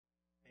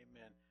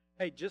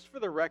Hey, just for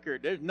the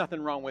record, there's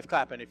nothing wrong with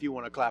clapping if you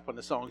want to clap when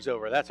the song's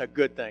over. That's a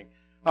good thing.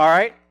 All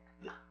right?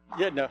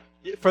 Yeah, no,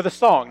 for the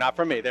song, not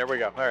for me. There we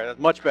go. All right, that's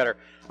much better.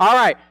 All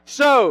right,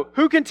 so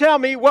who can tell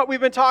me what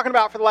we've been talking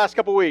about for the last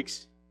couple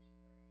weeks?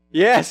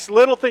 Yes,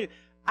 little things.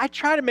 I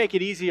try to make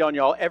it easy on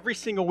y'all every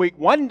single week.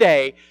 One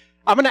day,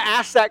 I'm going to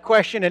ask that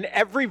question, and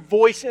every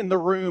voice in the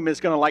room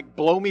is going to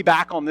blow me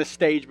back on this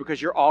stage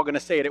because you're all going to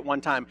say it at one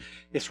time.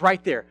 It's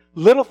right there.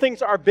 Little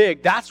things are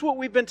big. That's what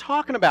we've been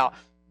talking about.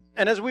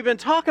 And as we've been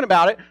talking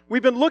about it,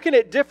 we've been looking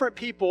at different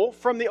people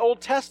from the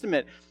Old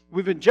Testament.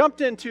 We've been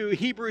jumped into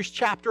Hebrews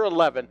chapter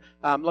 11.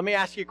 Let me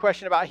ask you a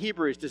question about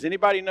Hebrews. Does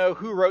anybody know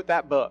who wrote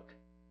that book?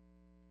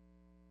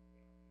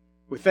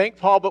 We think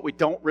Paul, but we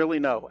don't really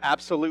know.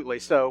 Absolutely.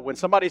 So when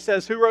somebody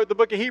says, who wrote the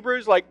book of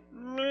Hebrews?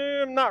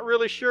 I'm not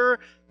really sure.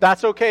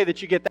 That's okay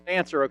that you get that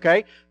answer,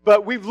 okay?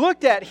 But we've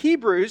looked at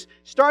Hebrews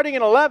starting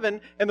in 11,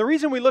 and the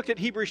reason we looked at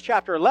Hebrews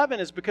chapter 11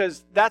 is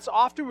because that's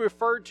often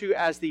referred to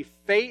as the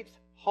Faith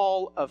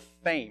Hall of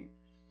Fame.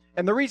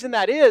 And the reason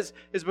that is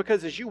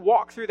because as you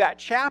walk through that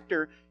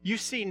chapter, you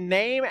see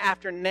name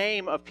after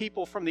name of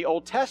people from the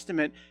Old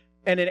Testament,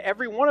 and in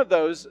every one of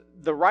those,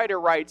 the writer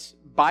writes,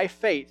 by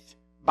faith.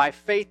 By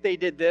faith they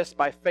did this,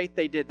 by faith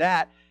they did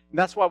that. And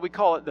that's why we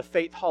call it the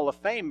Faith Hall of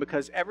Fame,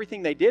 because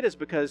everything they did is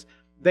because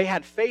they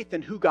had faith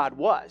in who God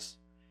was.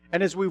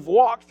 And as we've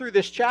walked through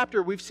this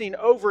chapter, we've seen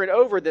over and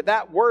over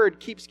that word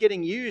keeps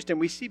getting used, and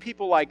we see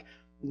people like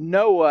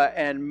Noah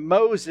and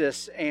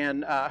Moses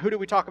and who did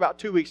we talk about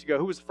 2 weeks ago?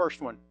 Who was the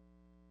first one?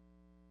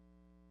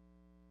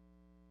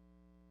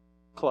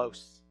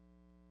 Close.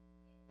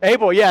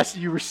 Abel, yes,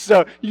 you were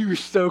so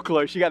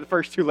close. You got the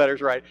first two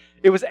letters right.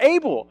 It was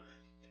Abel.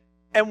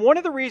 And one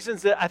of the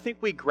reasons that I think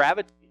we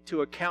gravitate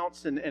to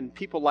accounts and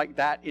people like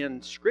that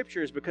in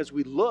Scripture is because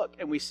we look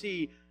and we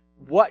see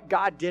what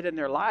God did in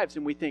their lives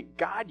and we think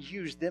God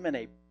used them in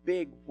a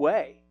big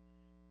way.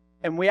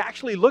 And we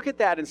actually look at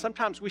that and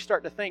sometimes we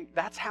start to think,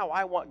 that's how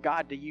I want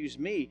God to use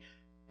me.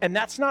 And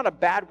that's not a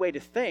bad way to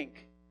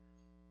think.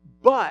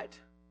 But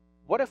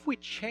what if we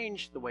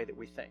change the way that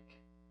we think?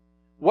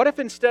 What if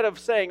instead of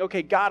saying,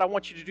 okay, God, I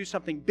want you to do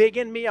something big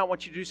in me, I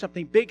want you to do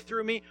something big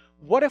through me,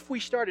 what if we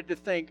started to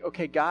think,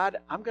 okay, God,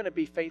 I'm going to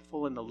be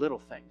faithful in the little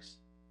things?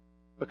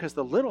 Because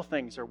the little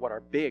things are what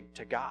are big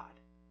to God.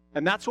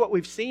 And that's what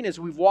we've seen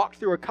as we've walked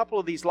through a couple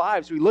of these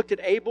lives. We looked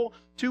at Abel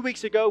 2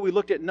 weeks ago. We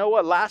looked at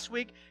Noah last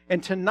week.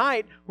 And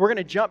tonight, we're going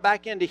to jump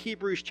back into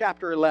Hebrews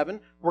chapter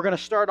 11. We're going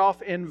to start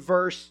off in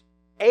verse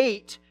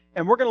 8.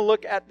 And we're going to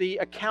look at the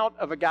account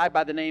of a guy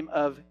by the name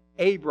of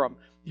Abram.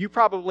 You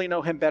probably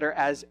know him better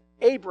as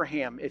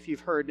Abraham, if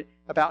you've heard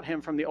about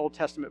him from the Old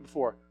Testament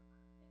before.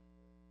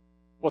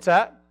 What's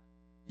that?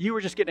 You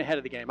were just getting ahead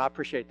of the game. I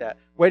appreciate that.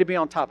 Way to be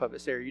on top of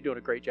it, Sarah. You're doing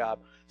a great job.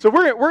 So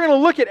we're going to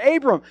look at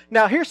Abram.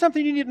 Now, here's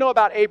something you need to know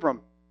about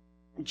Abram.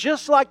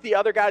 Just like the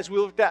other guys we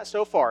looked at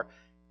so far,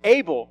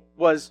 Abel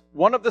was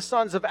one of the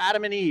sons of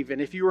Adam and Eve.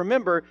 And if you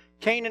remember,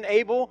 Cain and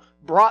Abel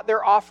brought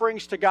their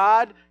offerings to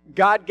God.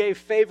 God gave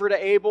favor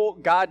to Abel.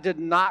 God did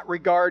not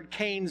regard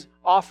Cain's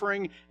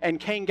offering, and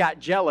Cain got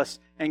jealous,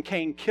 and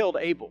Cain killed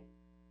Abel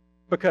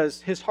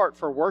because his heart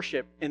for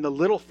worship in the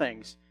little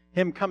things,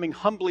 him coming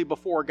humbly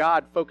before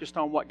God, focused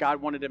on what God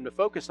wanted him to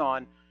focus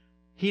on,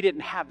 he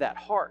didn't have that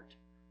heart.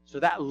 So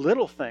that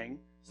little thing,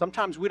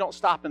 sometimes we don't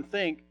stop and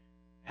think,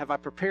 have I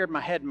prepared my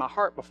head and my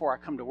heart before I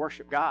come to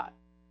worship God?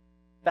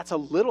 That's a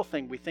little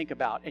thing we think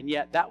about, and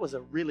yet that was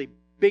a really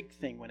big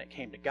thing when it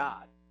came to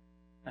God.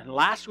 And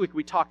last week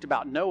we talked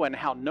about Noah and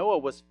how Noah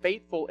was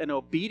faithful in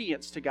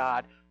obedience to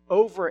God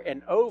over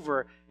and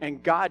over,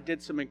 and God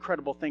did some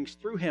incredible things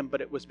through him,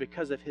 but it was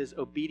because of his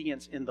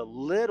obedience in the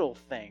little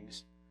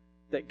things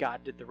that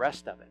God did the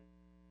rest of it.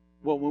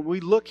 Well, when we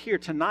look here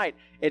tonight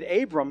at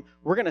Abram,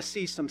 we're going to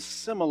see some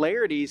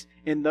similarities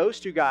in those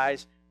two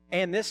guys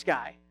and this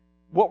guy.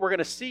 What we're going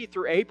to see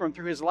through Abram,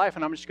 through his life,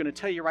 and I'm just going to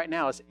tell you right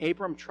now, is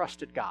Abram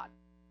trusted God.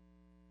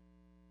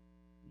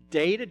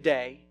 Day to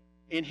day,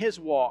 in his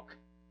walk,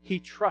 he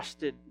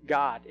trusted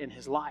God in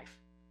his life.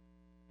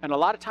 And a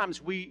lot of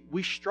times we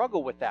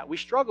struggle with that. We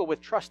struggle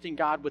with trusting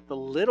God with the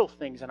little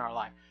things in our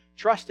life.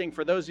 Trusting,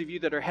 for those of you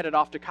that are headed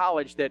off to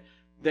college, that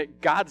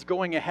God's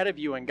going ahead of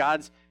you and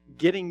God's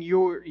getting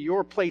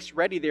your place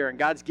ready there, and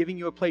God's giving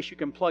you a place you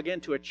can plug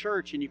into a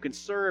church and you can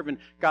serve, and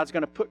God's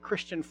going to put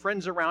Christian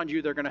friends around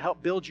you. They're going to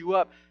help build you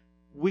up.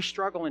 We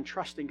struggle in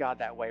trusting God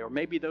that way. Or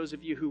maybe those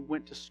of you who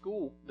went to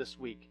school this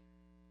week,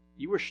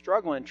 you were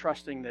struggling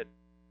trusting that,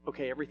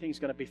 okay, everything's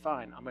going to be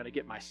fine. I'm going to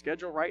get my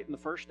schedule right in the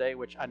first day,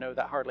 which I know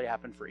that hardly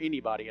happened for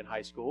anybody in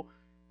high school.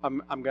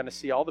 I'm going to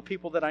see all the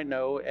people that I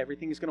know.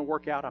 Everything's going to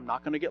work out. I'm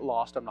not going to get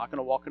lost. I'm not going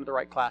to walk into the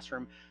right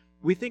classroom.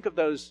 We think of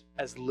those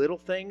as little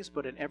things,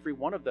 but in every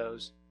one of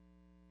those,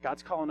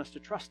 God's calling us to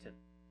trust him,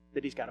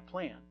 that he's got a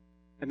plan.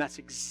 And that's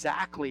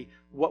exactly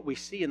what we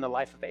see in the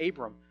life of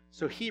Abram.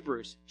 So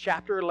Hebrews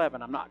chapter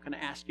 11, I'm not going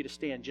to ask you to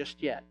stand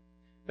just yet,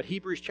 but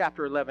Hebrews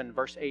chapter 11,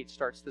 verse 8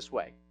 starts this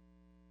way,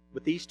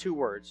 with these two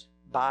words,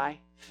 by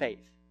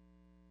faith.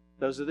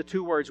 Those are the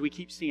two words we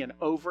keep seeing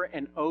over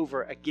and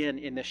over again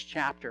in this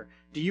chapter.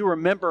 Do you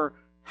remember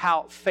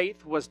how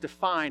faith was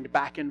defined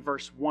back in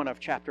verse 1 of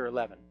chapter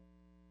 11.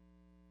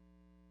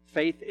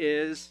 Faith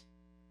is,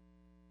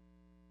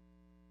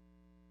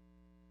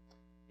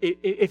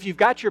 if you've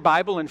got your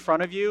Bible in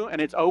front of you and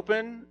it's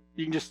open,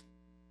 you can just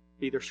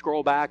either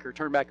scroll back or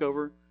turn back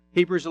over.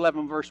 Hebrews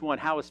 11 verse 1,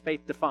 how is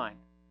faith defined?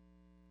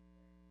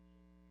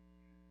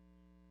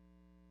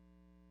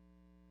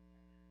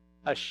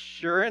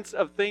 Assurance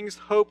of things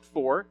hoped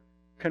for,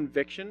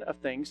 conviction of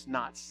things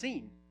not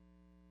seen.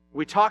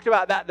 We talked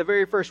about that the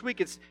very first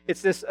week.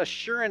 It's this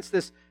assurance,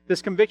 this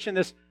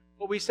conviction,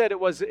 what we said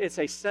it's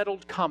a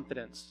settled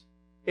confidence.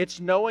 It's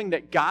knowing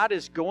that God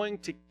is going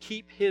to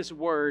keep His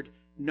word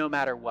no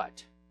matter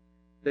what.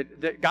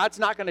 That God's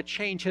not going to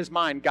change His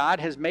mind. God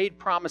has made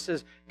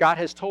promises. God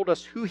has told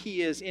us who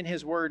He is in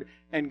His word,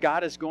 and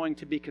God is going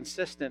to be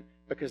consistent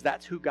because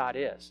that's who God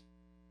is.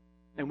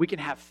 And we can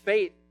have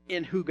faith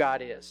in who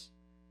God is.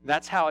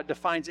 That's how it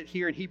defines it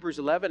here in Hebrews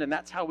 11, and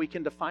that's how we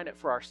can define it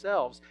for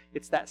ourselves.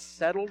 It's that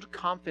settled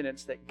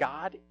confidence that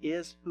God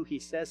is who He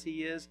says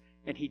He is,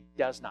 and He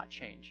does not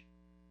change.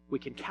 We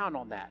can count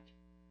on that.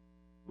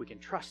 We can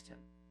trust Him.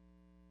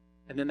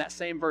 And then that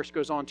same verse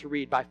goes on to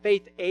read, by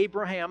faith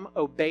Abraham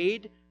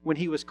obeyed when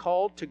he was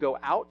called to go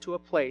out to a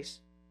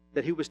place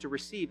that he was to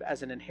receive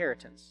as an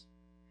inheritance.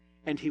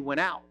 And he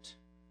went out,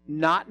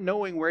 not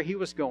knowing where he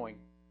was going.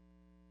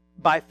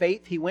 By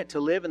faith he went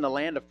to live in the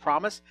land of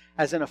promise,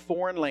 as in a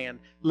foreign land,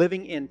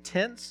 living in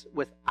tents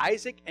with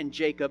Isaac and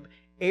Jacob,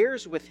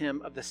 heirs with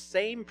him of the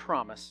same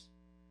promise.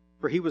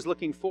 For he was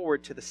looking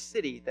forward to the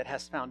city that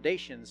has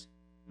foundations,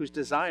 whose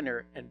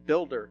designer and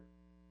builder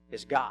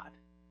is God.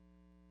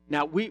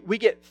 Now, we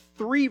get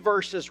 3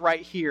 verses right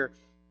here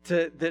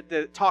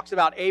that talks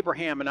about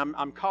Abraham, and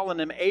I'm calling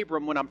him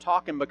Abram when I'm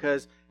talking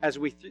because as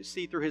we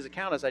see through his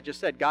account, as I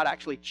just said, God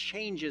actually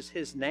changes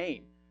his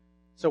name.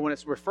 So when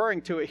it's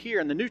referring to it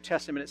here in the New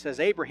Testament, it says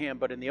Abraham,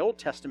 but in the Old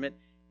Testament,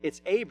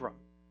 it's Abram.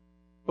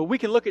 But we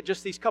can look at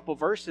just these couple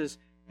verses,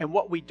 and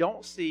what we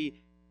don't see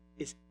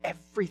is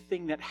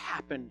everything that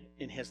happened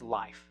in his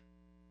life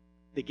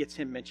that gets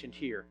him mentioned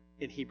here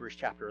in Hebrews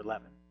chapter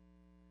 11.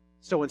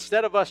 So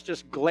instead of us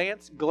just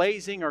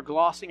glazing or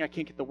glossing, I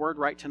can't get the word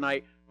right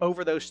tonight,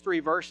 over those 3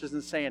 verses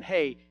and saying,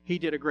 hey, he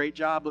did a great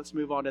job, let's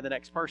move on to the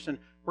next person,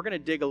 we're going to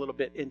dig a little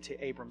bit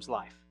into Abram's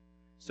life.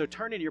 So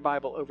turn in your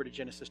Bible over to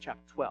Genesis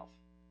chapter 12.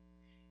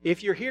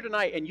 If you're here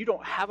tonight and you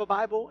don't have a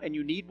Bible and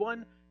you need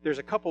one, there's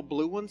a couple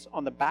blue ones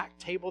on the back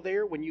table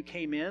there when you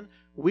came in.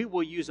 We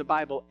will use a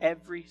Bible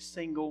every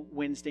single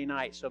Wednesday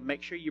night, so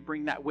make sure you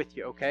bring that with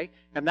you, okay?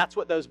 And that's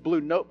what those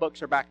blue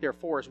notebooks are back there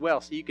for as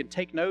well, so you can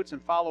take notes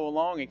and follow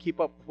along and keep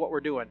up with what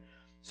we're doing.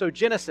 So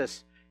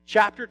Genesis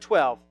chapter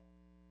 12,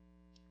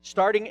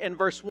 starting in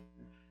verse 1.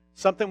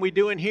 Something we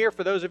do in here,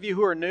 for those of you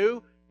who are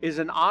new, is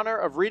in honor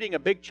of reading a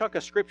big chunk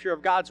of Scripture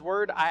of God's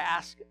Word, I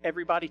ask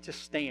everybody to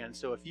stand.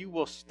 So if you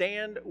will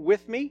stand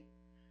with me,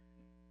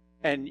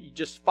 and you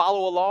just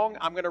follow along,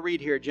 I'm going to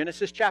read here,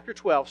 Genesis chapter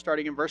 12,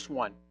 starting in verse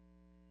 1.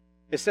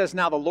 It says,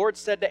 now the Lord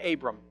said to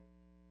Abram,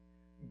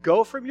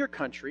 go from your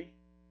country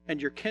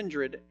and your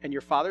kindred and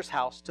your father's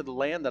house to the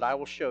land that I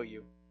will show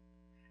you.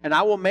 And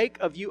I will make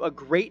of you a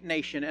great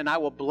nation, and I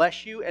will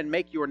bless you and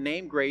make your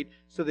name great,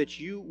 so that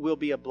you will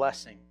be a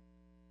blessing.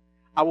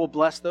 I will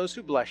bless those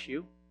who bless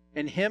you,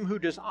 and him who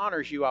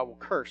dishonors you I will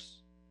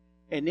curse.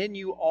 And in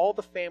you all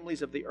the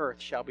families of the earth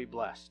shall be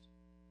blessed.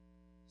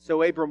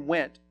 So Abram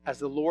went, as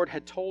the Lord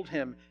had told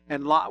him,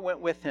 and Lot went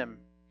with him.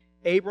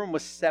 Abram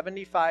was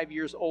 75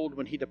 years old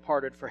when he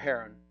departed for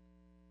Haran.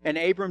 And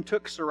Abram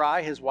took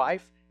Sarai his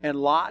wife, and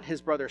Lot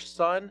his brother's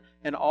son,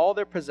 and all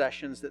their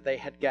possessions that they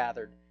had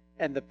gathered,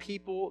 and the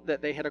people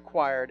that they had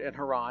acquired in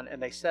Haran,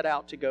 and they set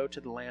out to go to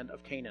the land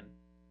of Canaan.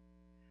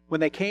 When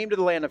they came to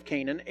the land of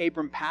Canaan,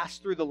 Abram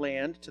passed through the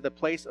land to the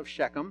place of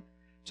Shechem,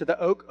 to the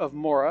oak of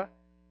Moreh.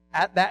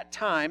 At that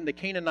time the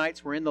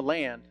Canaanites were in the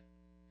land.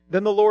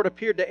 Then the Lord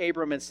appeared to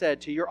Abram and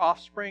said, to your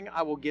offspring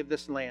I will give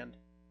this land.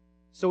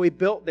 So he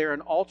built there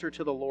an altar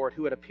to the Lord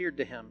who had appeared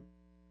to him.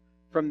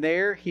 From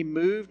there he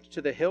moved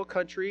to the hill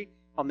country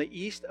on the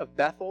east of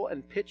Bethel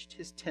and pitched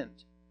his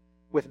tent,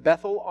 with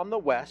Bethel on the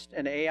west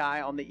and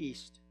Ai on the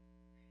east.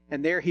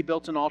 And there he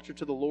built an altar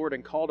to the Lord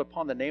and called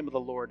upon the name of the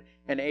Lord.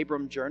 And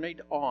Abram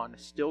journeyed on,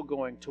 still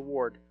going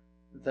toward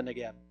the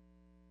Negeb.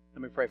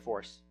 Let me pray for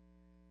us.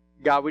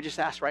 God, we just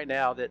ask right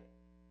now that,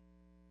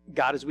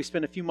 God, as we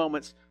spend a few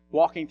moments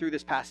walking through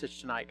this passage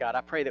tonight, God,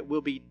 I pray that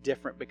we'll be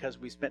different because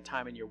we spent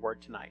time in your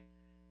word tonight.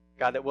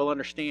 God, that we'll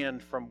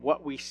understand from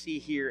what we see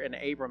here in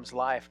Abram's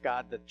life,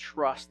 God, the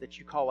trust that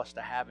you call us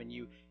to have in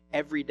you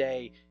every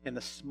day in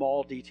the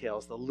small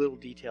details, the little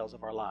details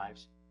of our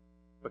lives,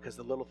 because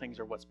the little things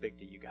are what's big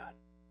to you, God.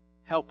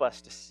 Help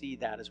us to see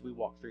that as we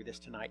walk through this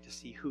tonight, to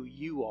see who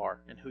you are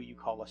and who you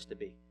call us to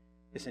be.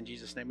 It's in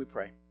Jesus' name we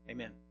pray.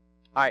 Amen.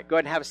 All right, go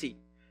ahead and have a seat.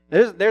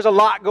 There's a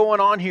lot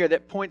going on here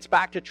that points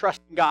back to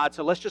trusting God,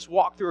 so let's just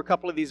walk through a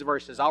couple of these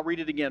verses. I'll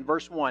read it again.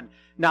 Verse 1.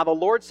 Now the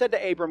Lord said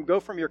to Abram, go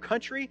from your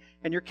country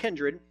and your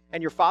kindred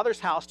and your father's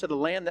house to the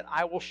land that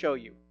I will show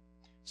you.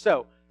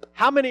 So,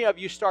 how many of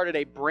you started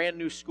a brand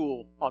new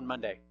school on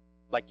Monday?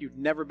 Like you've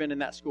never been in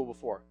that school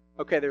before.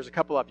 Okay, there's a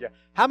couple of you.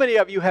 How many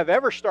of you have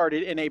ever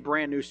started in a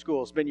brand new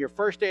school? It's been your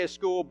first day of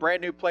school,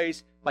 brand new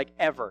place, like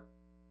ever.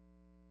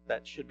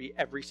 That should be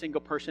every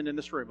single person in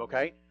this room,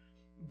 okay?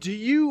 Do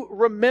you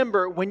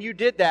remember when you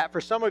did that?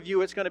 For some of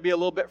you, it's going to be a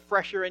little bit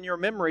fresher in your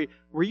memory.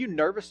 Were you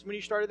nervous when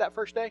you started that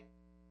first day?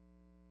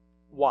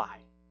 Why?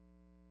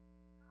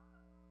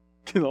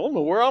 I don't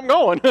know where I'm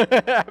going.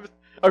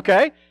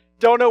 Okay.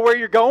 Don't know where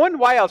you're going?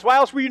 Why else? Why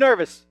else were you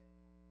nervous?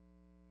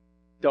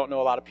 Don't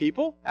know a lot of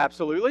people?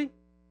 Absolutely.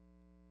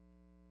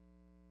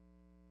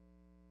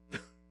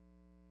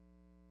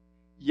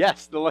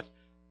 Yes.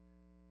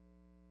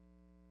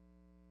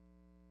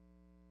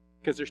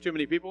 Because there's too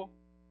many people?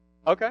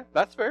 Okay,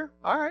 that's fair.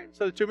 All right.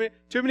 So too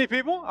many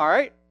people? All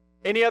right.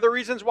 Any other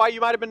reasons why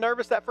you might have been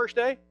nervous that first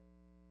day?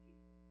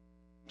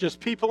 Just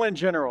people in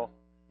general.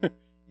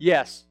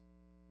 Yes,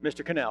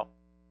 Mr. Cannell.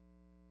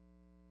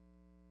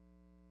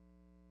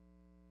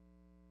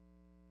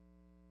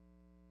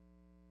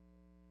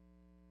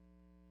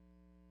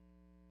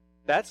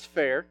 That's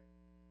fair.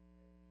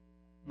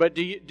 But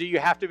do you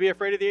have to be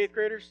afraid of the 8th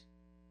graders?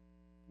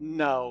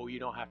 No, you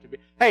don't have to be.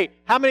 Hey,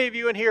 how many of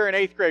you in here in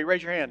 8th grade?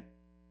 Raise your hand.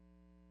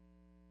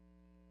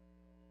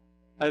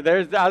 I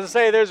was going to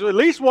say, there's at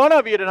least one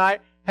of you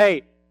tonight.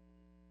 Hey,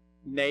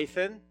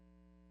 Nathan,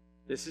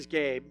 this is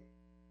Gabe.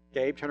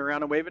 Gabe, turn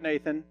around and wave at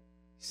Nathan.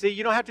 See,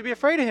 you don't have to be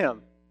afraid of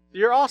him.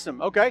 You're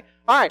awesome. Okay.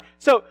 All right.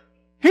 So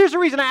here's the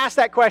reason I asked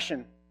that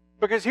question.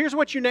 Because here's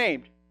what you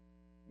named.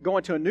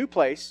 Going to a new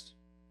place,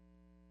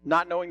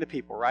 not knowing the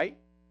people, right?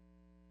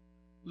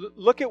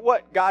 Look at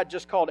what God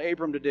just called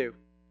Abram to do.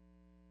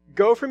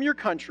 Go from your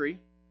country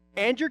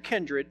and your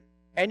kindred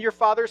and your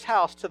father's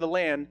house to the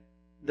land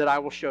that I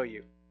will show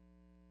you.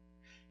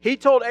 He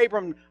told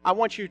Abram, I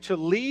want you to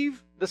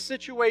leave the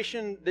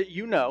situation that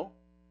you know.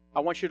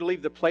 I want you to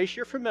leave the place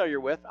you're familiar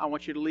with. I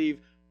want you to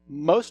leave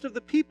most of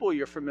the people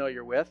you're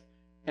familiar with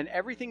and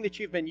everything that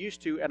you've been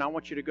used to, and I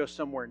want you to go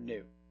somewhere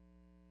new.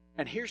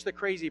 And here's the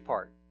crazy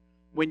part.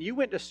 When you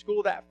went to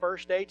school that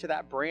first day, to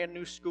that brand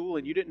new school,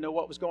 and you didn't know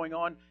what was going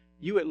on,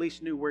 you at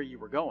least knew where you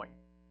were going.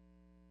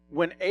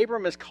 When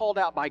Abram is called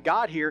out by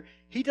God here,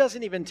 he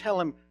doesn't even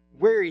tell him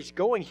where he's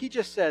going. He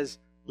just says,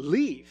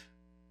 leave.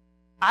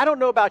 I don't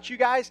know about you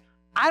guys.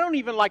 I don't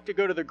even like to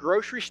go to the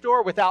grocery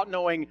store without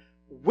knowing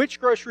which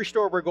grocery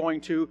store we're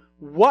going to,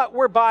 what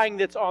we're buying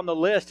that's on the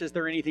list. Is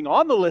there anything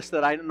on the list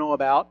that I don't know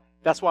about?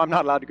 That's why I'm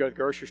not allowed to go to the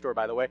grocery store,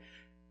 by the way.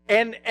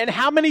 And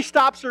how many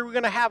stops are we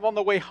going to have on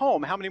the way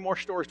home? How many more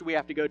stores do we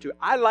have to go to?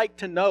 I like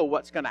to know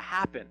what's going to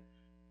happen.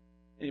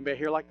 Anybody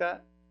here like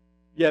that?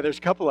 Yeah, there's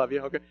a couple of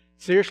you. Okay.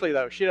 Seriously,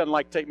 though, she doesn't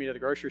like to take me to the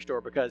grocery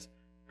store because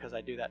I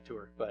do that to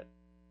her, but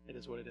it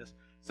is what it is.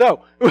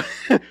 So,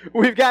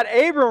 we've got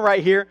Abram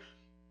right here.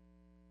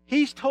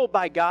 He's told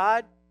by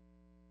God,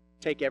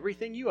 take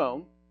everything you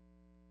own,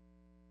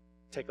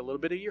 take a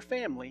little bit of your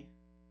family,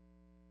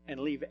 and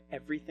leave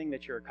everything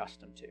that you're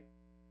accustomed to.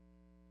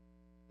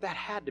 That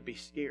had to be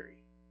scary.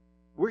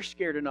 We're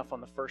scared enough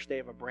on the first day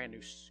of a brand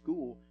new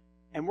school,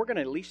 and we're going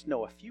to at least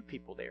know a few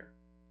people there.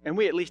 And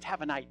we at least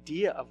have an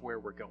idea of where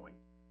we're going.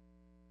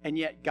 And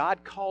yet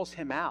God calls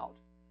him out.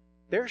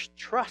 There's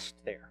trust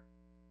there.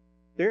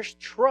 There's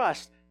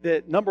trust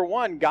that, number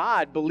one,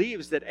 God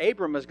believes that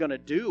Abram is going to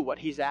do what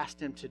he's asked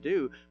him to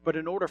do. But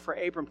in order for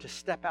Abram to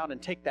step out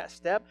and take that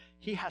step,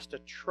 he has to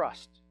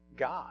trust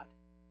God.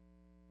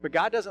 But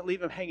God doesn't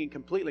leave him hanging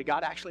completely.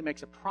 God actually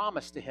makes a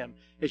promise to him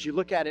as you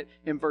look at it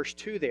in verse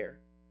 2 there.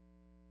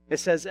 It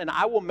says, and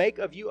I will make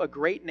of you a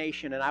great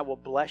nation, and I will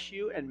bless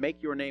you and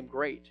make your name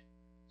great,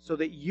 so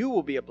that you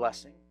will be a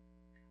blessing.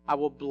 I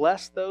will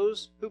bless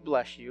those who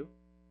bless you,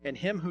 and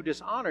him who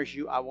dishonors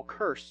you I will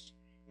curse.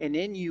 And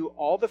in you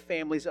all the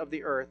families of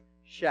the earth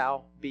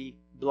shall be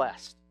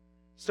blessed.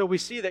 So we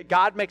see that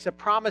God makes a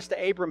promise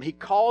to Abram. He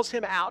calls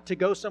him out to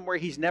go somewhere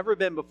he's never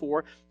been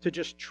before, to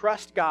just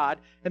trust God.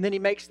 And then he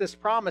makes this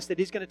promise that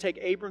he's going to take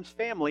Abram's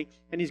family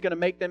and he's going to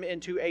make them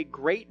into a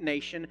great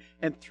nation.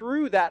 And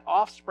through that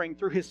offspring,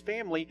 through his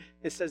family,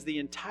 it says the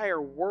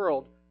entire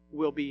world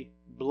will be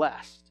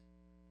blessed.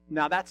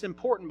 Now that's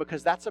important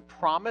because that's a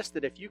promise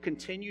that if you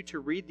continue to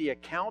read the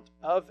account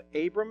of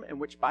Abram, in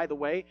which, by the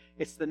way,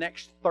 it's the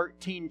next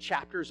 13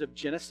 chapters of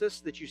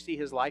Genesis that you see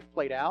his life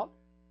played out,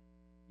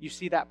 you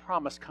see that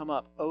promise come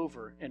up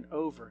over and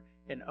over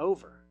and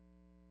over.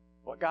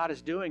 What God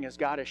is doing is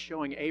God is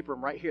showing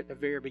Abram right here at the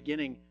very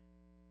beginning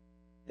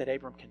that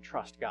Abram can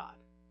trust God.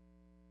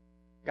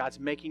 God's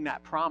making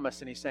that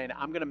promise and he's saying,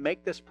 I'm going to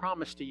make this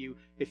promise to you.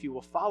 If you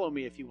will follow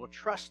me, if you will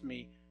trust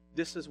me,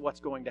 this is what's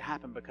going to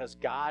happen, because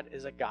God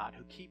is a God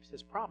who keeps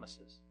his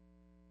promises.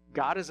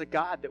 God is a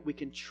God that we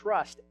can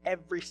trust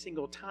every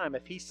single time.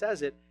 If he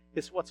says it,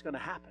 it's what's going to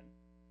happen.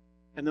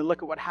 And then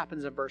look at what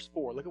happens in verse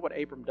 4. Look at what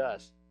Abram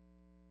does.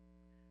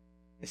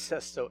 It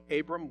says, so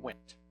Abram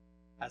went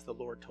as the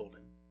Lord told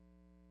him.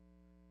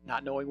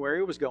 Not knowing where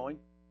he was going,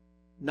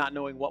 not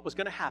knowing what was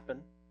going to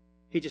happen.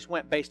 He just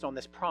went based on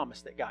this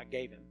promise that God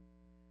gave him.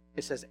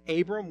 It says,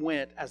 Abram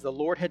went as the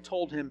Lord had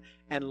told him,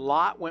 and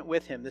Lot went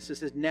with him. This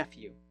is his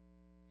nephew.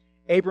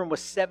 Abram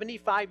was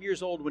 75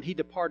 years old when he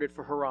departed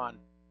for Haran.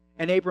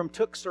 And Abram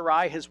took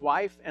Sarai his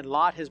wife, and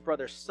Lot his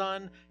brother's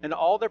son, and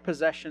all their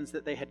possessions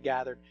that they had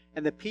gathered,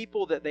 and the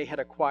people that they had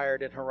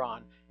acquired in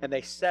Haran. And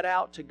they set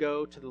out to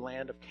go to the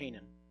land of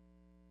Canaan.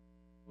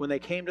 When they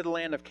came to the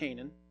land of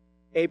Canaan,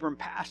 Abram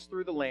passed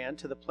through the land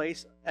to the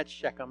place at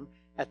Shechem,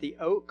 at the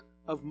oak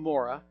of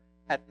Moreh.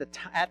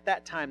 At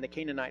that time, the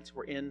Canaanites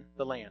were in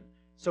the land.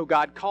 So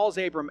God calls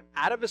Abram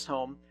out of his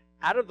home,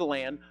 out of the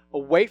land,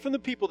 away from the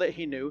people that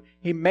he knew.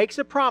 He makes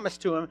a promise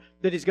to him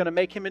that he's going to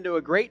make him into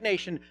a great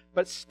nation.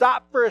 But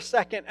stop for a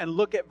second and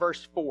look at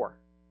verse 4.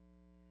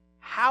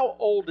 How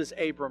old is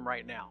Abram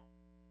right now?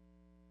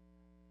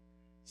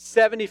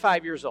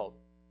 75 years old.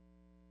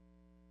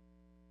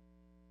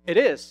 It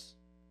is.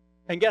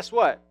 And guess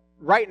what?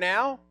 Right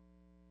now,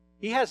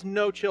 he has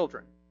no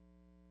children.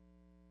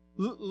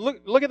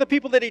 Look at the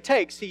people that he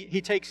takes.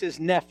 He takes his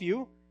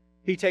nephew.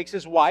 He takes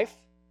his wife.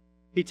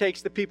 He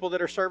takes the people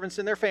that are servants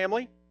in their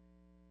family.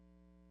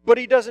 But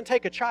he doesn't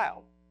take a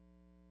child.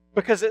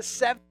 Because at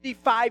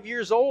 75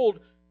 years old,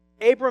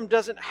 Abram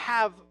doesn't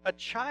have a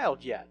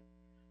child yet.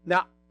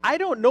 Now, I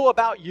don't know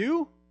about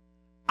you.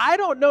 I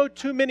don't know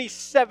too many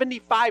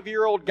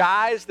 75-year-old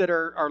guys that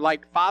are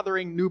like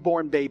fathering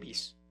newborn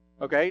babies.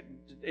 Okay?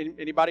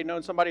 Anybody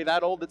know somebody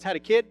that old that's had a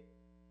kid?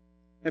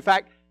 In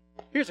fact,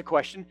 here's a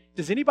question.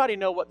 Does anybody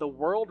know what the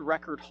world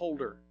record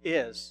holder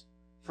is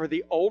for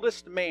the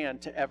oldest man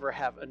to ever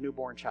have a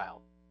newborn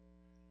child?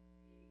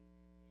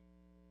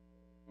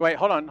 Wait,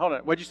 hold on.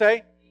 What'd you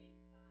say?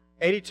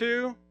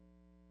 82?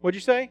 What'd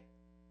you say?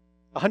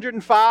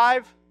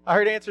 105? I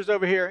heard answers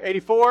over here.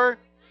 84?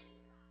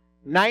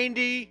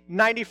 90?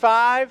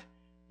 95?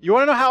 You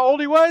want to know how old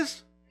he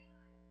was?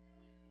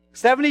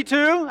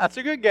 72? That's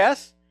a good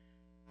guess.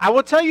 I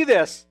will tell you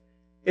this.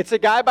 It's a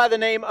guy by the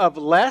name of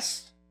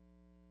Les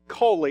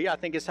Coley, I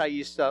think is how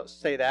you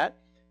say that.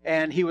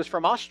 And he was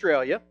from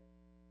Australia.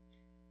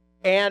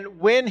 And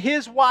when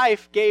his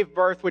wife gave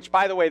birth, which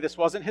by the way, this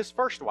wasn't his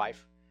first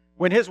wife.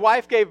 When his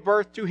wife gave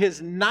birth to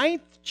his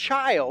 9th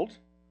child,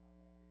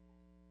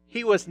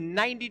 he was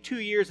 92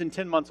 years and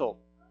 10 months old.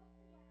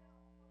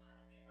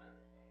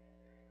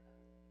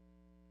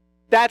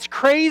 That's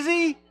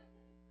crazy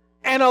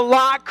and a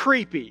lot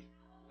creepy.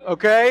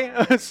 Okay?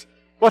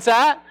 What's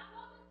that?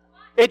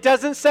 It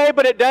doesn't say,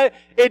 but it does.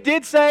 It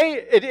did say,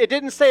 it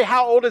didn't say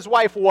how old his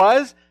wife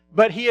was,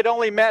 but he had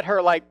only met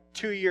her like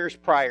 2 years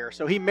prior.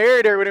 So he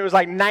married her when he was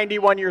like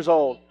 91 years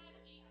old.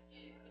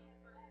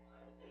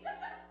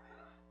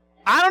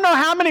 I don't know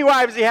how many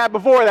wives he had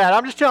before that.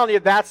 I'm just telling you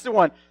that's the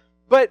one.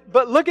 But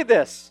look at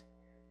this.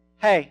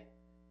 Hey,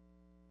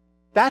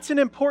 that's an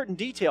important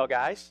detail,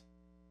 guys.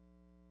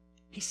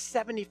 He's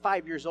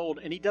 75 years old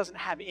and he doesn't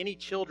have any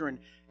children.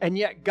 And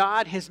yet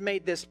God has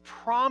made this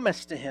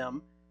promise to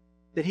him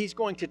that he's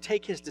going to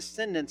take his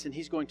descendants and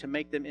he's going to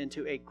make them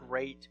into a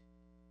great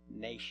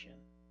nation.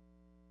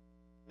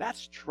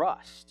 That's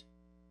trust.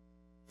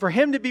 For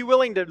him to be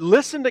willing to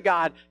listen to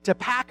God, to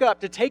pack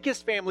up, to take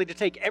his family, to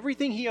take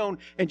everything he owned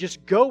and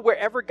just go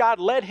wherever God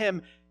led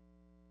him.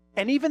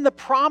 And even the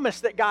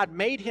promise that God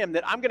made him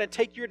that I'm going to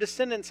take your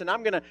descendants and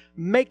I'm going to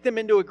make them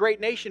into a great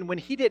nation when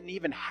he didn't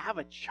even have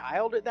a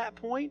child at that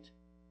point.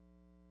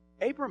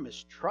 Abram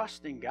is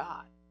trusting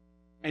God.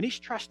 And he's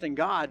trusting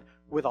God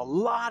with a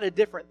lot of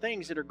different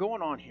things that are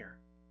going on here.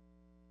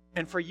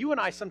 And for you and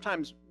I,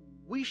 sometimes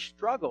we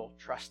struggle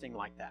trusting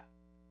like that.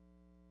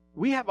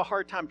 We have a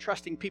hard time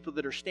trusting people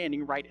that are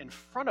standing right in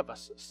front of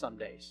us some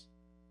days.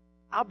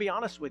 I'll be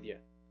honest with you.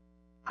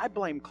 I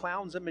blame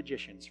clowns and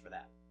magicians for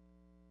that.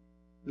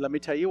 Let me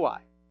tell you why.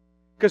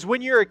 Because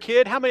when you're a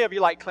kid, how many of you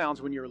liked clowns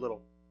when you were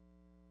little?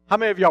 How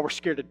many of y'all were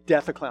scared to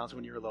death of clowns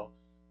when you were little?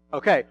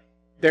 Okay,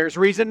 there's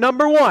reason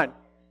number one.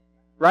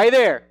 Right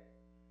there.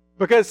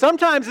 Because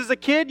sometimes as a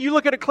kid, you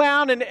look at a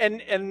clown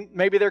and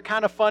maybe they're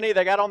kind of funny.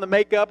 They got on the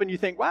makeup and you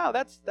think, wow,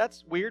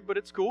 that's weird, but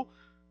it's cool.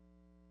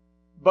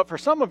 But for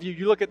some of you,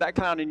 you look at that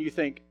clown and you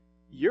think,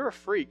 you're a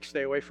freak,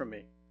 stay away from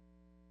me.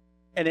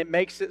 And it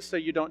makes it so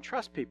you don't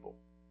trust people.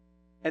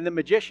 And the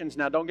magicians,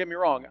 now don't get me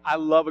wrong, I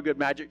love a good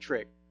magic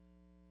trick.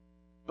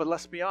 But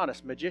let's be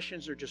honest,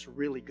 magicians are just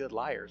really good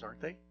liars,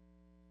 aren't they?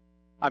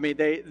 I mean,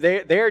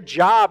 their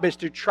job is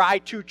to try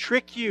to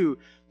trick you,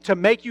 to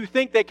make you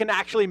think they can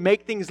actually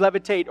make things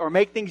levitate or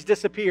make things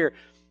disappear.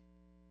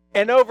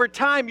 And over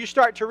time, you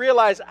start to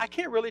realize, I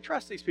can't really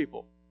trust these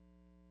people.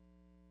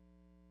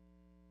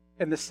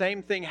 And the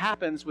same thing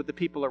happens with the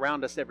people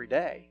around us every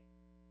day.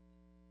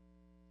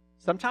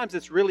 Sometimes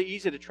it's really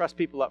easy to trust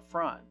people up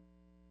front.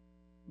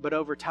 But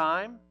over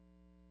time,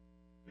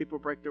 people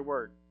break their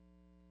word.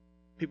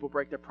 People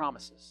break their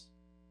promises.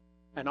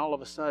 And all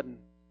of a sudden,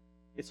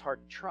 it's hard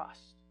to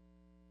trust.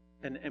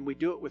 And we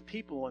do it with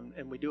people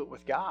and we do it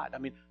with God. I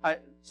mean,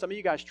 some of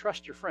you guys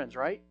trust your friends,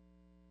 right?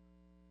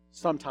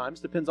 Sometimes,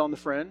 depends on the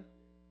friend.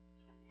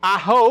 I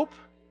hope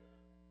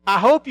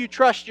you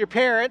trust your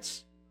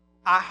parents.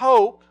 I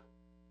hope.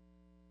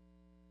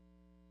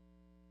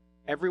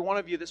 Every one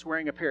of you that's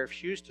wearing a pair of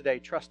shoes today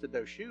trusted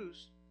those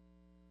shoes.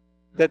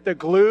 that the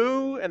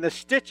glue and the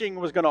stitching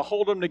was going to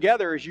hold them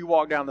together as you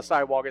walk down the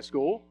sidewalk at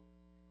school.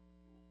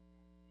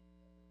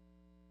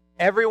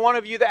 Every one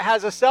of you that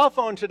has a cell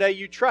phone today,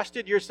 you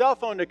trusted your cell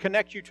phone to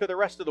connect you to the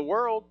rest of the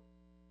world.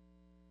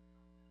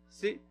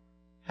 See?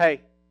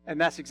 Hey,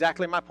 and that's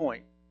exactly my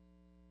point.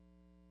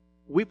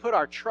 We put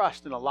our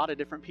trust in a lot of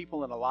different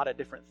people and a lot of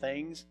different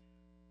things,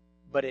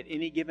 but at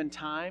any given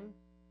time,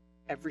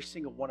 every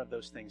single one of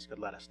those things could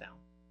let us down.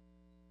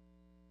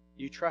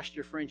 You trust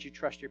your friends, you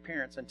trust your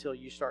parents until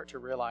you start to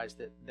realize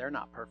that they're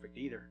not perfect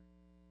either.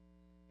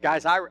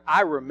 Guys,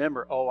 I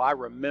remember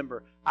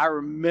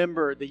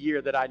the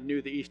year that I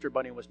knew the Easter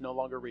Bunny was no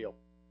longer real.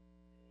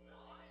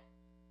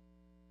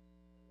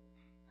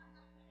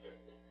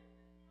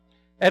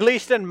 At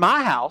least in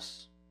my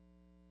house,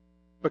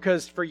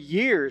 because for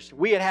years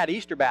we had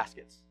Easter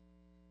baskets.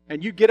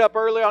 And you'd get up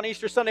early on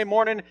Easter Sunday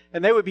morning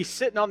and they would be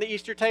sitting on the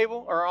Easter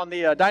table or on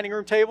the dining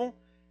room table.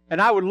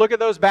 And I would look at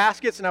those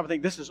baskets and I would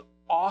think, this is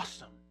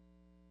awesome.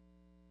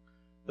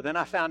 But then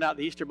I found out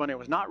the Easter Bunny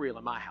was not real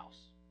in my house.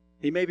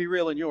 He may be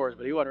real in yours,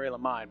 but he wasn't real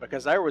in mine.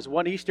 Because there was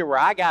one Easter where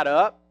I got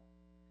up,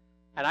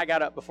 and I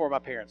got up before my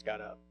parents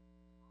got up.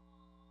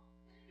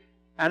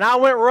 And I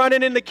went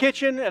running in the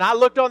kitchen, and I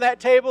looked on that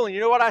table, and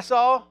you know what I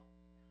saw?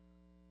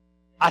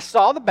 I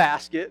saw the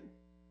basket,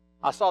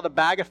 I saw the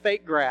bag of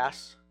fake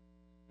grass,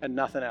 and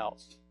nothing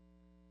else.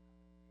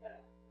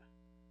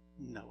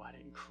 No, I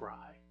didn't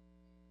cry.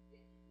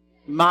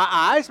 My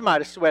eyes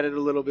might have sweated a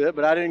little bit,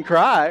 but I didn't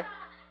cry.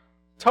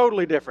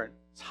 Totally different.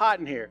 It's hot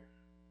in here.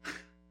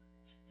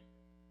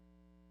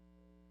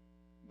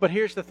 But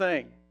here's the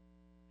thing.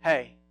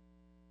 Hey,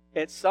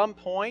 at some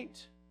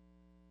point,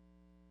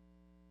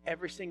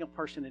 every single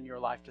person in your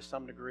life to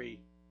some degree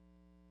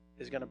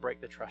is going to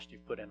break the trust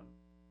you've put in them.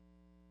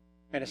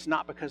 And it's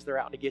not because they're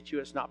out to get you.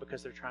 It's not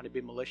because they're trying to be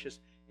malicious.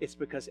 It's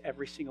because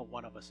every single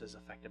one of us is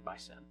affected by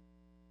sin.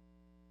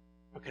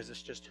 Because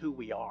it's just who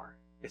we are.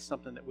 It's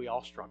something that we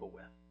all struggle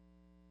with.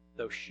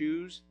 Those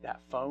shoes,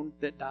 that phone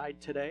that died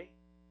today,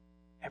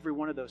 every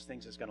one of those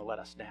things is going to let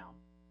us down.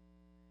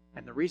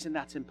 And the reason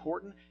that's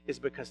important is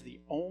because the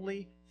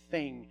only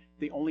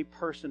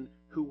person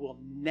who will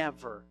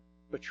never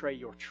betray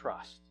your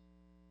trust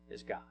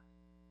is God.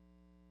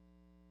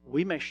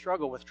 We may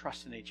struggle with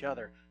trusting each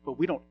other, but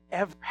we don't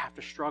ever have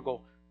to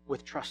struggle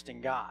with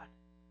trusting God.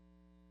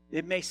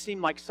 It may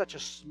seem like such a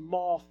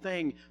small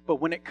thing, but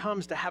when it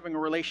comes to having a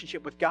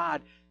relationship with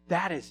God,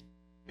 that is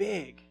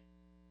big.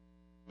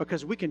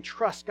 Because we can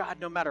trust God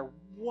no matter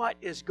what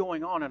is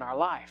going on in our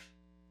life.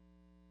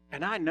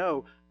 And I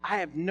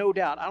have no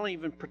doubt, I don't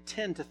even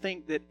pretend to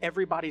think that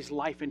everybody's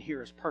life in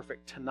here is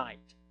perfect tonight.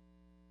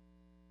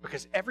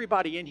 Because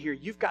everybody in here,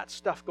 you've got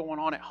stuff going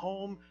on at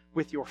home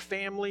with your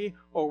family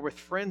or with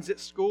friends at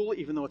school,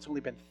 even though it's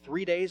only been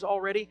 3 days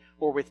already,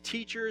 or with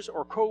teachers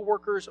or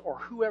co-workers or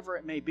whoever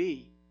it may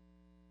be.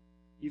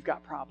 You've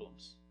got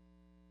problems.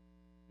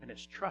 And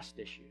it's trust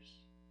issues.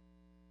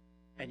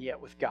 And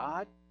yet with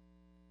God,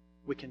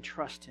 we can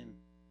trust Him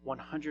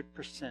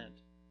 100%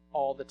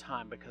 all the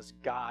time because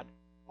God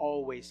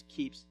always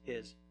keeps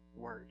His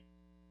word.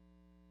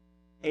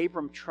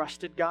 Abram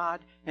trusted God,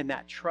 and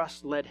that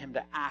trust led him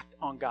to act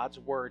on God's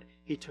word.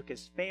 He took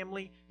his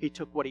family, he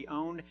took what he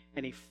owned,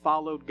 and he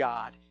followed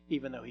God,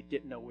 even though he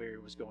didn't know where he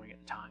was going at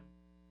the time.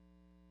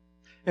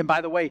 And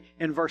by the way,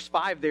 in verse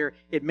 5 there,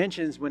 it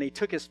mentions when he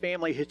took his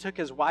family, he took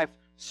his wife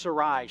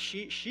Sarai.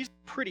 She's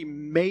a pretty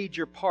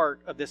major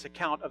part of this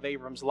account of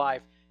Abram's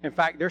life. In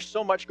fact, there's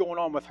so much going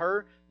on with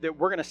her that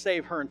we're going to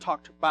save her and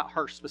talk about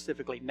her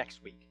specifically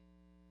next week.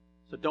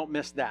 So don't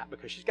miss that,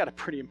 because she's got a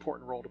pretty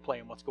important role to play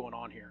in what's going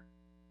on here.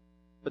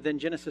 But then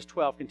Genesis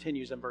 12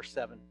 continues in verse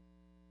 7.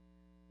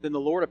 Then the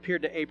Lord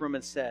appeared to Abram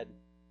and said,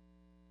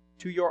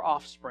 "To your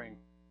offspring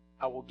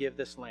I will give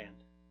this land."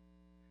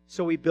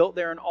 So he built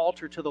there an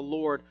altar to the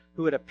Lord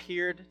who had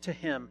appeared to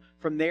him.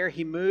 From there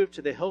he moved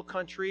to the hill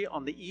country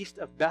on the east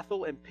of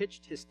Bethel and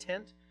pitched his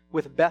tent,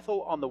 with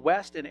Bethel on the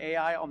west and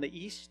Ai on the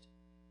east.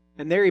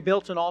 And there he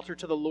built an altar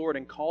to the Lord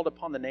and called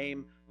upon the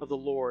name of the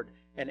Lord.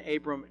 And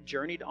Abram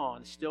journeyed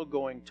on, still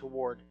going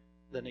toward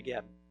the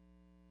Negeb.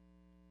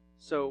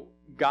 So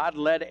God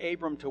led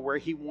Abram to where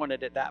he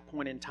wanted at that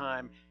point in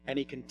time, and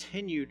he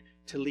continued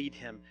to lead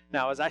him.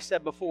 Now, as I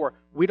said before,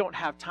 we don't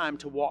have time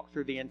to walk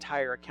through the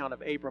entire account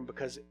of Abram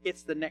because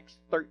it's the next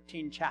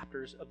 13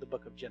 chapters of the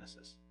book of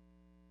Genesis.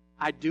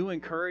 I do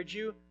encourage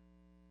you,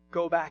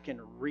 go back and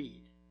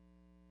read.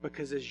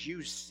 Because as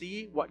you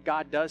see what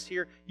God does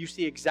here, you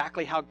see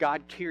exactly how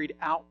God carried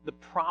out the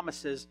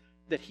promises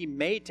that He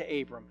made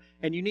to Abram.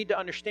 And you need to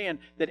understand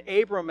that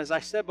Abram, as I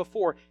said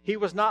before, he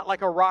was not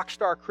like a rock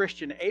star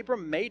Christian.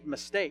 Abram made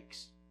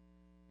mistakes.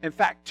 In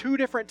fact, 2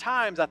 different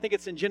times, I think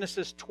it's in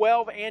Genesis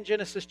 12 and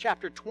Genesis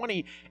chapter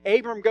 20,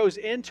 Abram goes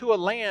into a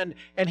land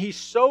and he's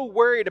so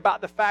worried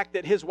about the fact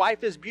that his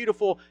wife is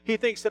beautiful, he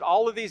thinks that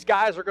all of these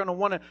guys are going to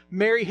want to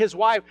marry his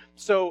wife.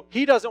 So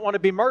he doesn't want to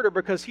be murdered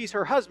because he's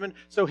her husband.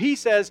 So he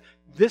says,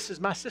 "This is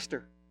my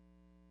sister."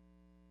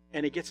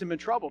 And it gets him in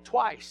trouble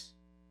twice.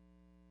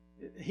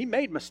 He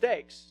made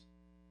mistakes.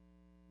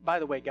 By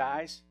the way,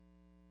 guys,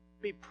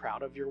 be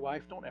proud of your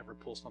wife. Don't ever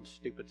pull some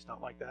stupid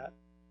stunt like that.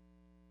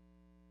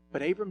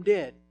 But Abram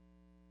did.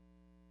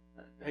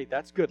 Hey,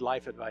 that's good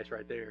life advice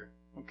right there.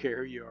 I don't care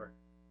who you are.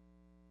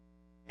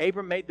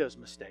 Abram made those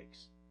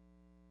mistakes.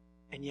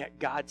 And yet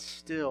God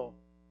still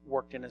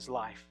worked in his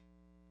life.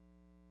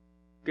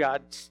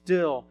 God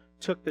still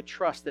took the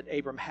trust that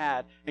Abram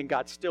had, and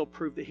God still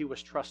proved that he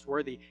was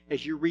trustworthy.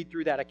 As you read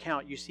through that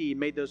account, you see he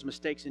made those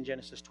mistakes in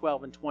Genesis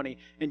 12 and 20.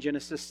 In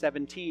Genesis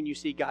 17, you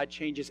see God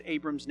changes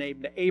Abram's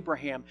name to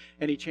Abraham,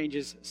 and he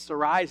changes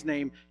Sarai's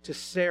name to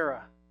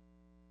Sarah.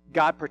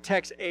 God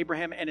protects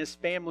Abraham and his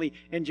family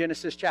in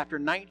Genesis chapter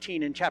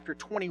 19 and chapter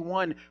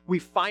 21. We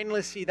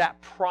finally see that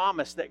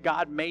promise that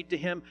God made to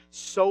him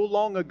so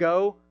long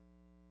ago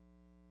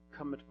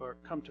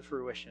come to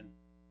fruition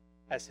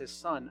as his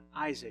son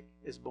Isaac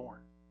is born.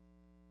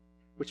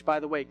 Which,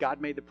 by the way,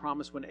 God made the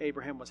promise when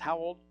Abraham was how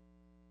old?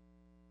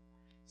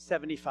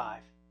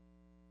 75.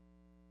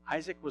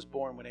 Isaac was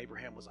born when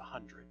Abraham was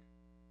 100.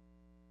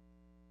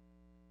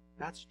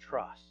 That's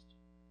trust.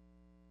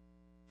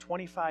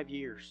 25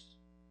 years.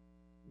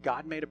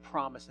 God made a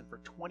promise, and for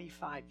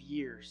 25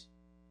 years,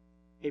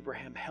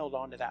 Abraham held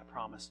on to that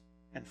promise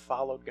and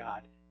followed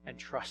God and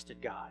trusted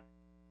God.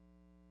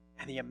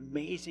 And the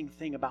amazing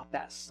thing about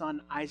that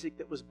son Isaac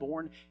that was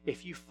born,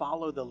 if you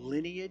follow the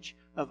lineage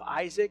of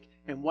Isaac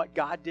and what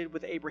God did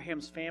with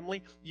Abraham's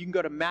family, you can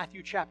go to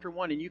Matthew chapter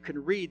 1 and you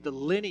can read the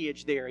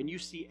lineage there, and you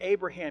see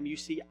Abraham, you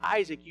see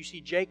Isaac, you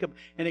see Jacob,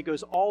 and it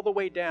goes all the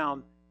way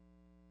down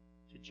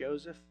to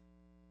Joseph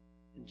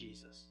and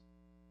Jesus.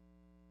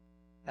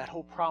 That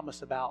whole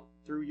promise about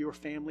through your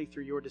family,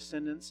 through your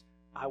descendants,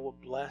 I will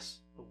bless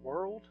the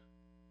world.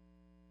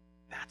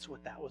 That's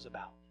what that was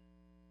about.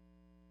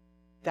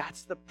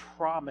 That's the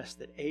promise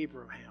that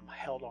Abraham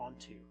held on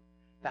to.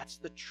 That's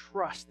the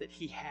trust that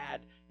he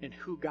had in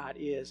who God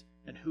is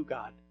and who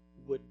God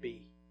would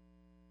be.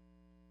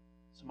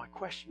 So my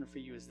question for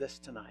you is this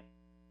tonight.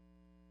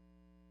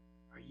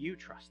 Are you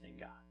trusting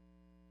God?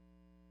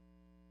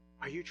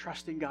 Are you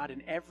trusting God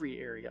in every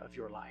area of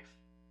your life?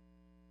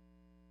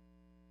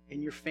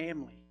 In your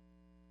family?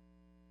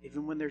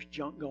 Even when there's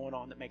junk going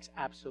on that makes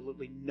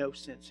absolutely no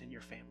sense in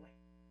your family?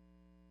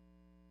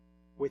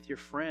 With your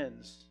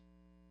friends?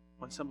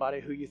 When somebody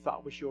who you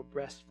thought was your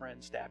best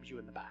friend stabs you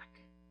in the back?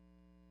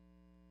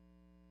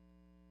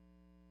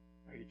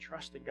 Are you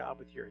trusting God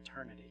with your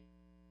eternity?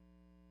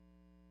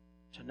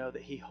 To know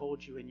that He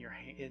holds you in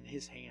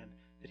His hand,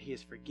 that He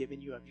has forgiven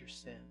you of your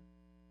sin.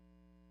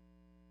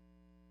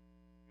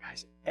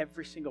 Guys,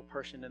 every single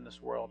person in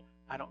this world,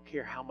 I don't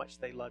care how much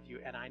they love you,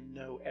 and I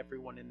know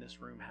everyone in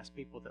this room has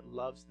people that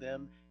loves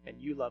them, and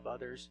you love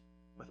others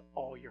with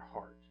all your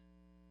heart.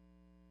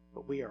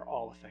 But we are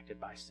all affected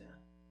by sin.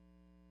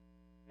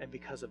 And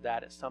because of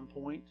that, at some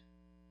point,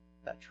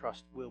 that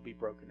trust will be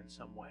broken in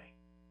some way.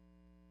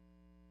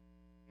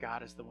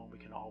 God is the one we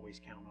can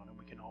always count on and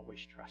we can always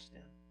trust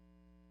in.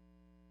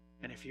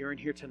 And if you're in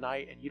here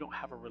tonight and you don't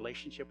have a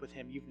relationship with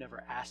Him, you've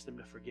never asked Him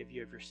to forgive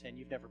you of your sin,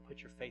 you've never put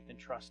your faith and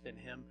trust in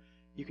Him,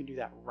 you can do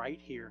that right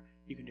here.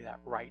 You can do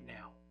that right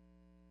now.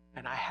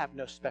 And I have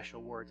no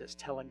special words. It's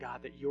telling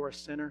God that you're a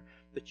sinner,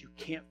 that you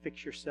can't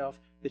fix yourself,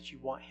 that you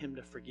want Him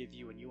to forgive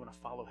you and you want to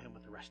follow Him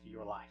with the rest of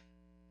your life.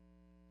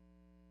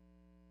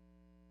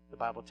 The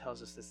Bible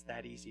tells us it's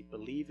that easy.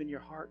 Believe in your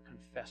heart,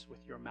 confess with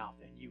your mouth,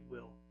 and you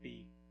will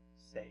be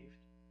saved.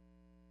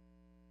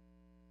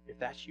 If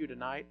that's you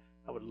tonight,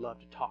 I would love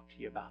to talk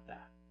to you about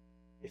that.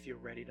 If you're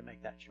ready to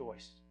make that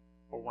choice,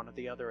 or one of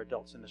the other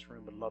adults in this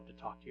room would love to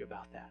talk to you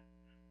about that.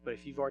 But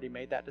if you've already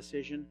made that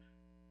decision,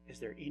 is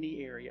there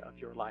any area of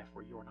your life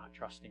where you're not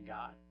trusting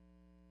God?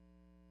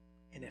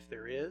 And if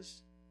there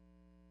is,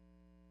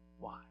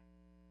 why?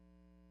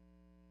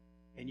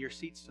 In your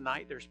seats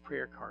tonight, there's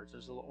prayer cards.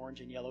 There's little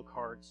orange and yellow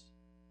cards.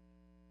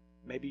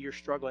 Maybe you're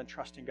struggling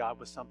trusting God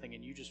with something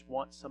and you just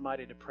want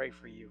somebody to pray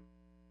for you,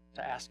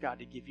 to ask God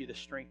to give you the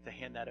strength to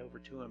hand that over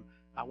to Him.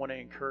 I want to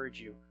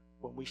encourage you,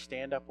 when we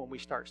stand up, when we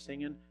start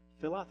singing,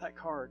 fill out that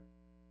card.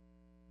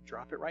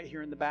 Drop it right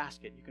here in the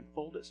basket. You can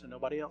fold it so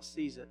nobody else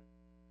sees it.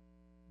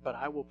 But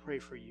I will pray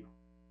for you.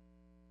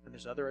 And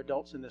there's other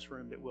adults in this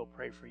room that will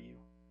pray for you.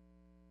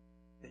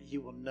 That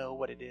you will know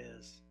what it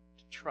is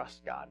to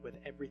trust God with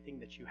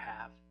everything that you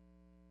have.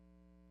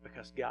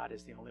 Because God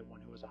is the only one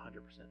who is 100%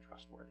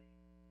 trustworthy.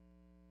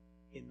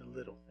 In the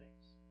little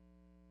things.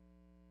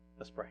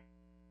 Let's pray.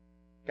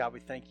 God, we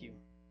thank you.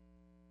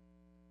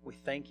 We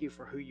thank you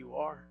for who you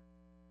are.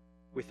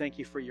 We thank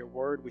you for your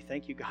word. We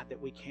thank you, God, that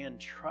we can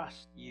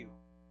trust you.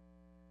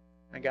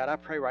 And God, I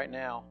pray right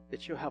now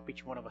that you'll help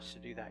each one of us to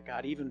do that,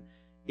 God,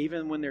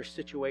 even when there's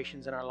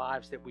situations in our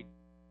lives that we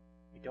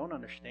don't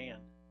understand.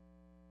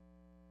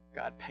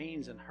 God,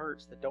 pains and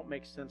hurts that don't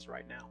make sense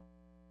right now.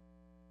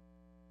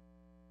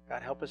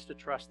 God, help us to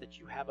trust that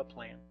you have a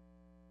plan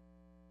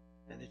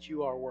and that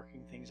you are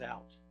working things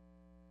out.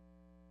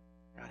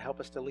 God,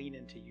 help us to lean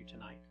into you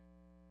tonight.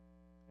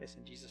 Yes,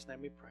 in Jesus'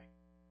 name we pray.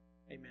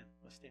 Amen.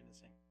 Let's stand and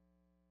sing.